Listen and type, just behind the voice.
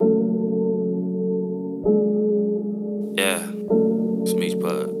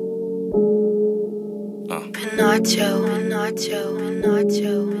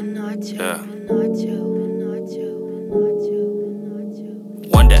Yeah.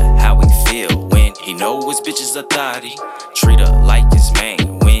 Wonder how he feel when he know his bitch is a thotty. Treat her like his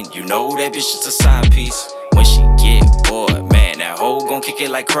man when you know that bitch is a side piece. When she get bored, man, that hoe gon' kick it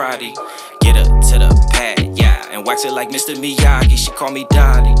like karate. Get her to the pad, yeah, and wax it like Mr. Miyagi. She call me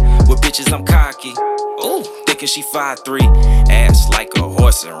Dottie. With bitches, I'm cocky. Ooh, thick and she 5'3", ass like a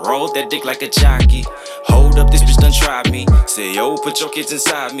horse and roll that dick like a jockey. Hold up, this bitch done tried me. Said, yo, put your kids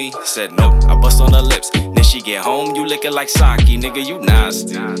inside me. Said, no, I bust on her lips. Then she get home, you lickin' like sake. Nigga, you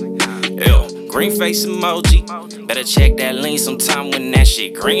nasty. Ew, green face emoji. Better check that lean sometime when that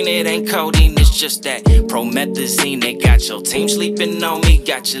shit green. It ain't codeine, it's just that promethazine. They got your team sleeping on me.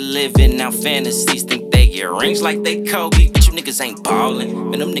 Got you living out fantasies. Think they get rings like they Kobe. But you niggas ain't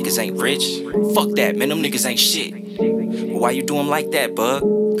ballin'. Man, them niggas ain't rich. Fuck that, man, them niggas ain't shit. But why you do them like that, bud?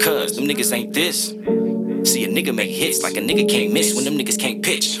 Cause them niggas ain't this. See, a nigga make hits like a nigga can't miss when them niggas can't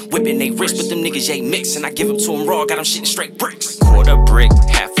pitch. Whipping they wrist, but them niggas ain't mix. And I give them to them raw, got them shitting straight bricks. Quarter brick,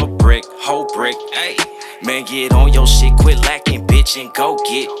 half a brick, whole brick, ayy. Man, get on your shit, quit lacking, bitch, and go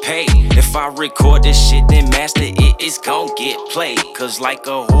get paid. If I record this shit, then master it, it's gon' get played. Cause like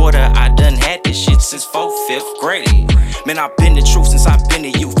a hoarder, I done had this shit since 4th, 5th grade. Man, I been the truth since I been a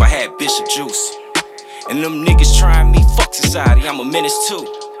youth, I had Bishop Juice. And them niggas trying me, fuck society, I'm a menace too.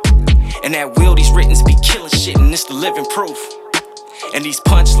 And that will, these writtens be killing shit, and it's the living proof. And these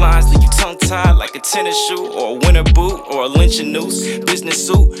punchlines leave you tongue-tied like a tennis shoe, or a winter boot, or a lynching noose. Business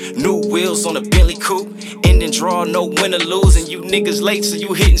suit, new wheels on a Bentley coupe. Ending draw, no win or lose, and you niggas late, so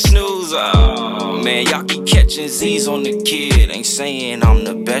you hitting snooze. Oh man, y'all keep catching Z's on the kid. Ain't saying I'm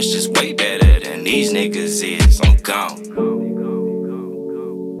the best, just way better than these niggas is. I'm gone.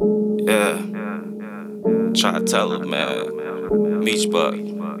 Yeah. Try to tell them, man. Meech Buck.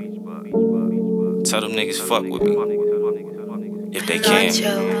 Tell them niggas fuck with me if they can.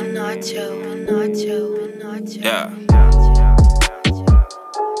 Yeah.